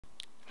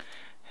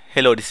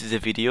Hello, this is a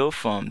video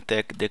from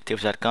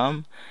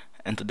techdetectives.com,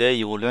 and today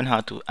you will learn how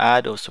to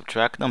add or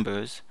subtract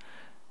numbers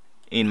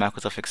in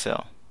Microsoft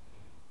Excel.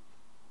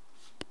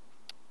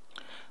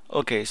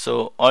 Okay,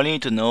 so all you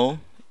need to know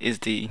is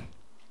the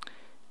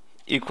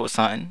equal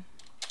sign,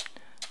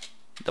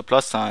 the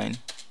plus sign,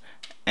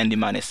 and the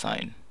minus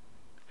sign.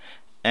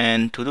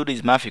 And to do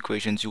these math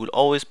equations, you will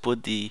always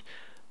put the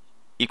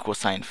equal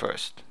sign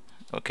first.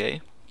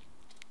 Okay,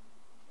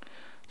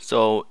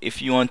 so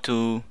if you want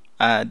to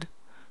add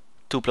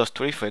 2 plus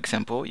 3, for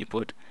example, you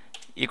put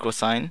equal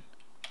sign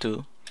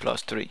 2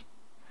 plus 3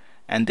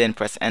 and then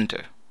press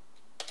enter,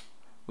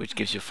 which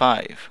gives you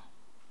 5.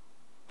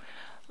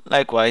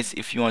 Likewise,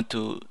 if you want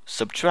to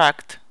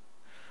subtract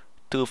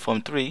 2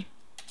 from 3,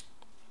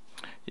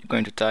 you're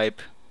going to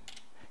type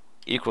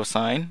equal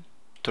sign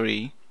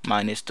 3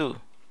 minus 2,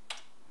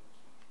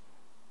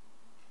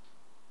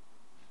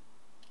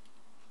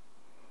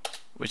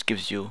 which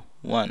gives you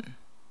 1.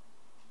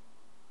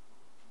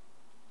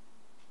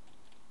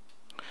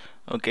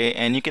 Okay,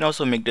 and you can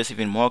also make this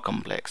even more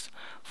complex.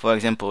 For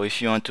example, if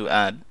you want to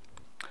add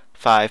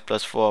 5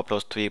 plus 4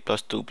 plus 3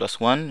 plus 2 plus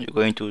 1, you're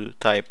going to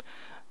type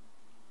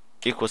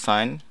equal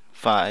sign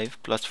 5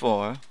 plus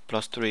 4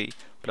 plus 3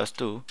 plus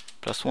 2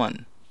 plus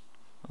 1.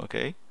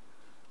 Okay,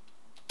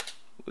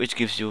 which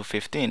gives you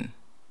 15.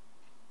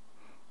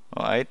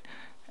 Alright,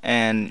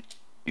 and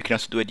you can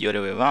also do it the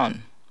other way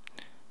around.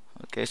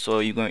 Okay, so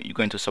you're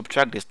going to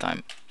subtract this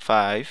time.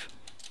 5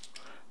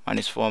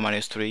 minus 4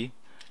 minus 3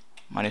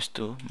 minus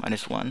 2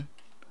 minus 1,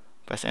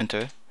 press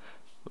enter,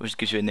 which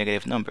gives you a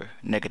negative number,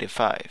 negative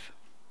 5.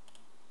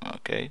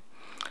 Okay,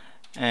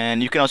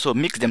 and you can also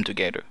mix them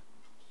together,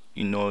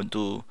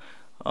 do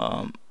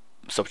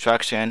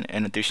subtraction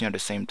and addition at the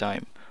same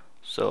time.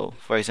 So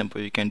for example,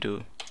 you can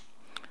do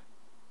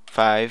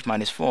 5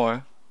 minus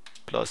 4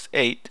 plus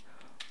 8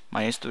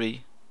 minus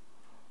 3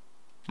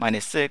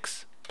 minus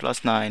 6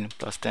 plus 9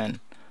 plus 10,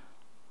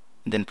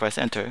 and then press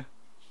enter,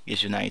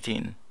 gives you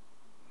 19.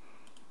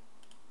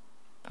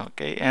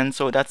 Okay, and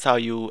so that's how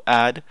you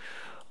add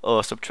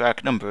or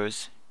subtract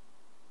numbers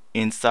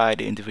inside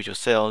the individual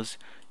cells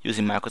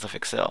using Microsoft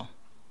Excel.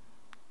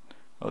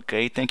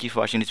 Okay, thank you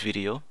for watching this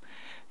video.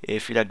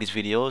 If you like this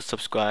video,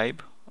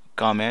 subscribe,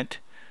 comment,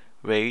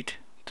 rate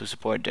to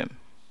support them.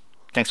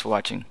 Thanks for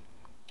watching.